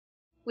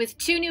With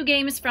 2 new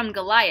games from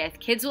Goliath,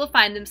 kids will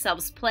find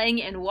themselves playing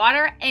in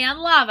water and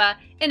lava,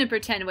 in a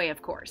pretend way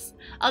of course.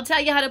 I'll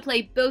tell you how to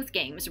play both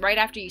games right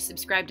after you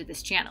subscribe to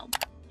this channel.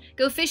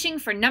 Go fishing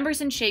for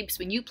numbers and shapes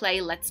when you play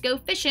Let's Go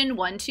Fishin'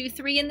 1, 2,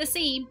 3 in the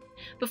sea.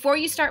 Before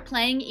you start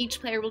playing, each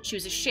player will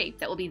choose a shape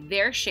that will be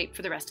their shape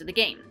for the rest of the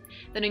game.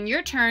 Then on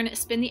your turn,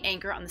 spin the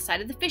anchor on the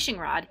side of the fishing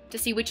rod to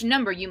see which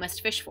number you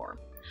must fish for.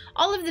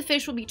 All of the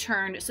fish will be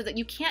turned so that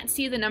you can't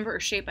see the number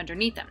or shape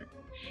underneath them.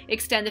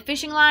 Extend the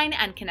fishing line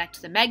and connect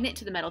the magnet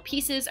to the metal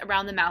pieces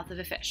around the mouth of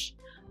a fish.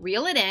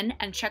 Reel it in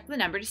and check the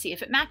number to see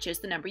if it matches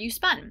the number you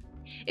spun.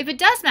 If it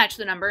does match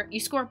the number, you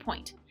score a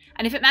point.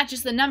 And if it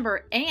matches the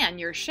number and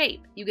your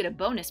shape, you get a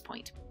bonus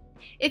point.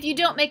 If you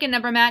don't make a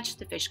number match,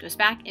 the fish goes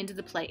back into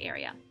the play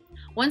area.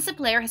 Once a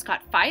player has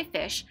caught 5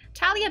 fish,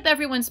 tally up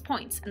everyone's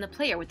points, and the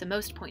player with the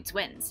most points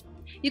wins.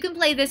 You can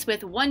play this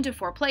with 1 to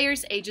 4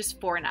 players ages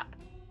 4 and up.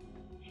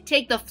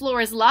 Take the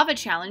Floor is Lava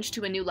challenge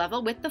to a new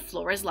level with the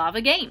Floor is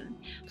Lava game.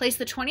 Place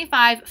the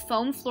 25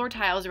 foam floor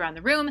tiles around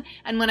the room,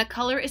 and when a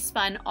color is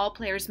spun, all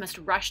players must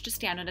rush to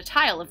stand on a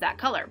tile of that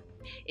color.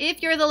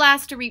 If you're the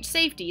last to reach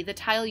safety, the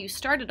tile you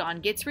started on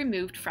gets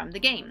removed from the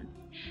game.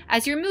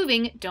 As you're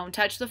moving, don't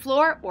touch the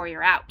floor or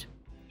you're out.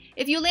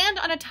 If you land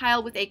on a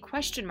tile with a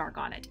question mark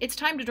on it, it's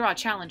time to draw a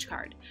challenge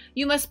card.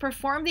 You must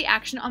perform the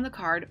action on the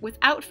card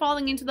without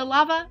falling into the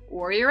lava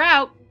or you're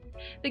out.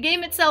 The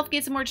game itself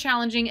gets more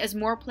challenging as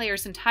more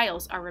players and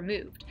tiles are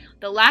removed.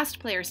 The last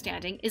player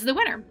standing is the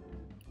winner.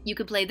 You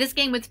can play this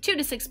game with 2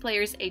 to 6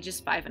 players ages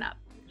 5 and up.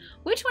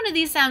 Which one of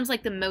these sounds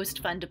like the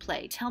most fun to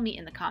play? Tell me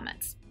in the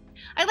comments.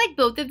 I like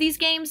both of these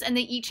games, and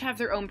they each have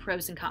their own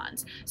pros and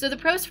cons. So the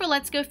pros for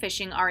Let's Go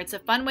Fishing are it's a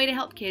fun way to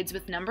help kids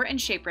with number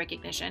and shape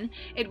recognition,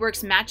 it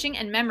works matching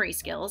and memory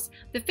skills,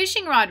 the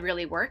fishing rod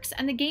really works,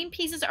 and the game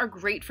pieces are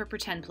great for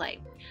pretend play.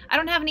 I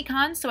don't have any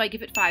cons, so I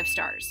give it 5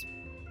 stars.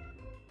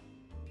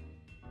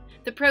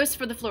 The pros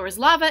for the Floor is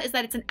Lava is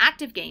that it's an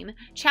active game,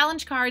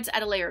 challenge cards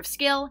add a layer of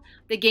skill,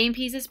 the game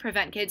pieces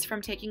prevent kids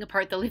from taking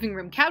apart the living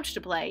room couch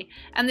to play,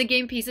 and the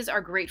game pieces are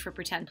great for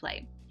pretend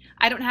play.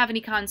 I don't have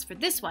any cons for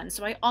this one,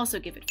 so I also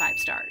give it 5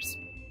 stars.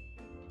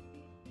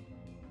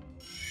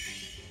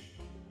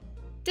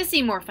 To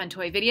see more fun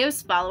toy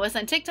videos, follow us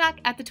on TikTok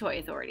at The Toy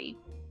Authority.